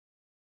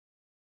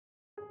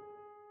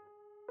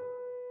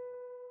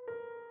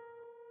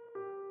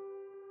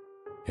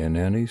In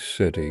any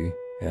city,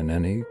 in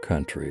any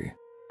country,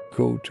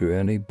 go to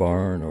any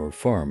barn or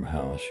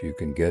farmhouse you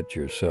can get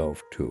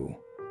yourself to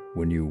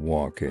when you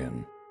walk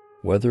in.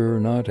 Whether or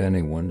not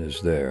anyone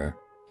is there,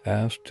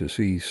 ask to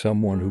see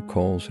someone who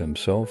calls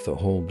himself the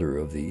holder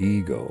of the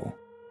ego.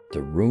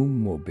 The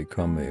room will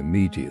become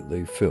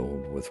immediately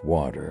filled with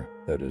water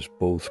that is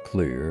both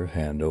clear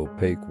and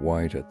opaque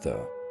white at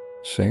the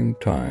same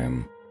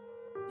time.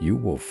 You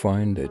will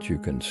find that you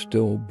can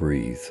still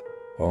breathe,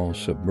 all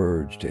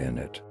submerged in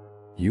it.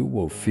 You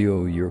will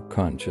feel your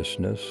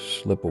consciousness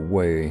slip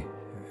away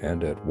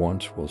and at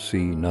once will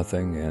see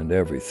nothing and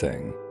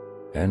everything.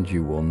 And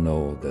you will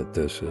know that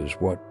this is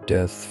what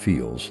death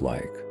feels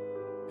like.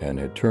 An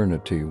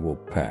eternity will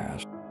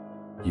pass.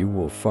 You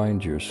will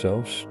find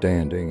yourself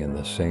standing in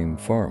the same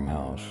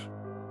farmhouse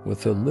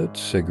with a lit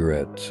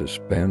cigarette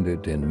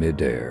suspended in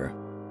midair.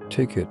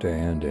 Take it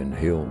and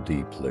inhale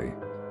deeply.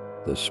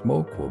 The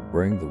smoke will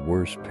bring the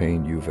worst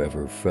pain you've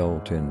ever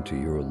felt into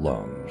your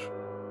lungs.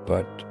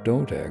 But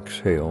don't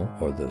exhale,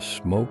 or the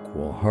smoke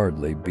will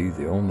hardly be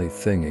the only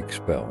thing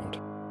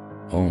expelled.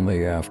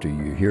 Only after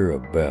you hear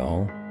a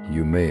bell,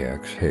 you may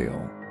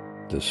exhale.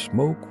 The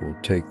smoke will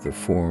take the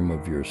form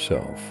of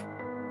yourself,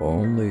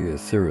 only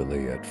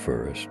ethereally at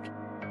first,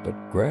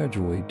 but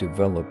gradually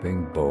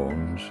developing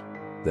bones,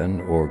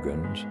 then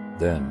organs,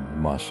 then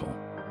muscle.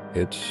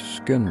 Its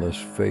skinless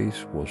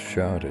face will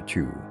shout at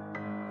you.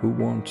 Who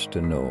wants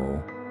to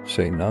know?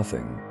 Say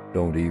nothing,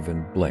 don't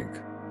even blink.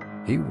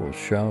 He will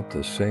shout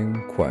the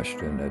same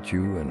question at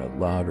you in a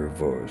louder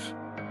voice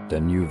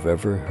than you've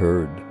ever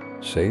heard.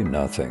 Say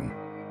nothing.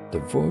 The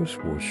voice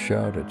will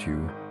shout at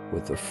you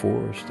with a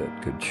force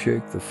that could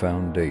shake the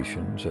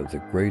foundations of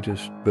the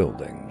greatest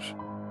buildings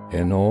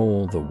in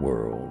all the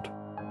world.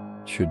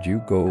 Should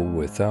you go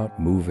without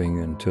moving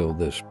until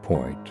this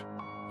point,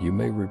 you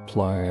may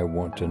reply, I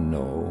want to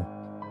know.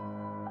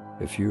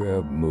 If you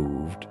have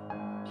moved,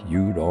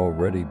 you'd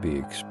already be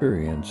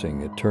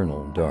experiencing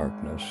eternal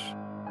darkness.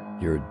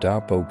 Your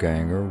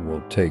doppelganger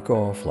will take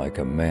off like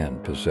a man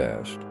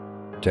possessed,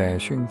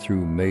 dashing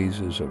through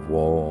mazes of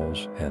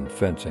walls and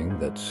fencing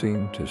that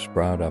seem to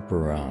sprout up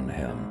around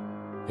him.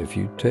 If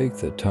you take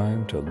the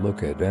time to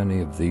look at any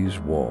of these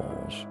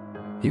walls,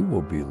 he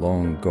will be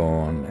long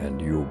gone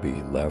and you'll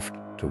be left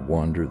to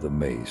wander the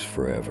maze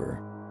forever.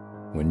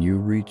 When you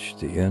reach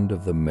the end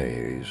of the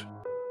maze,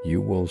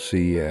 you will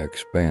see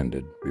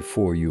expanded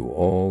before you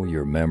all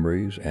your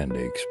memories and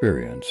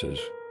experiences.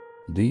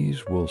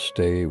 These will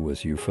stay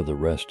with you for the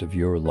rest of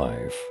your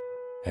life,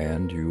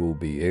 and you will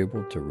be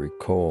able to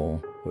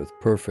recall with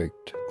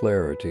perfect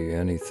clarity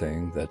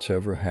anything that's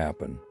ever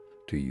happened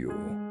to you.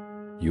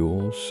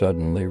 You'll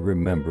suddenly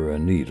remember a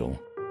needle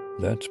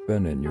that's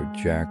been in your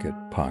jacket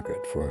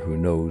pocket for who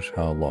knows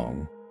how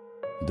long.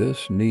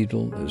 This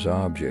needle is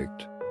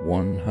object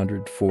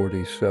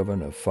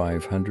 147 of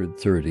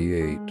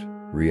 538.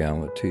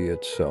 Reality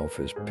itself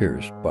is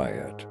pierced by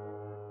it.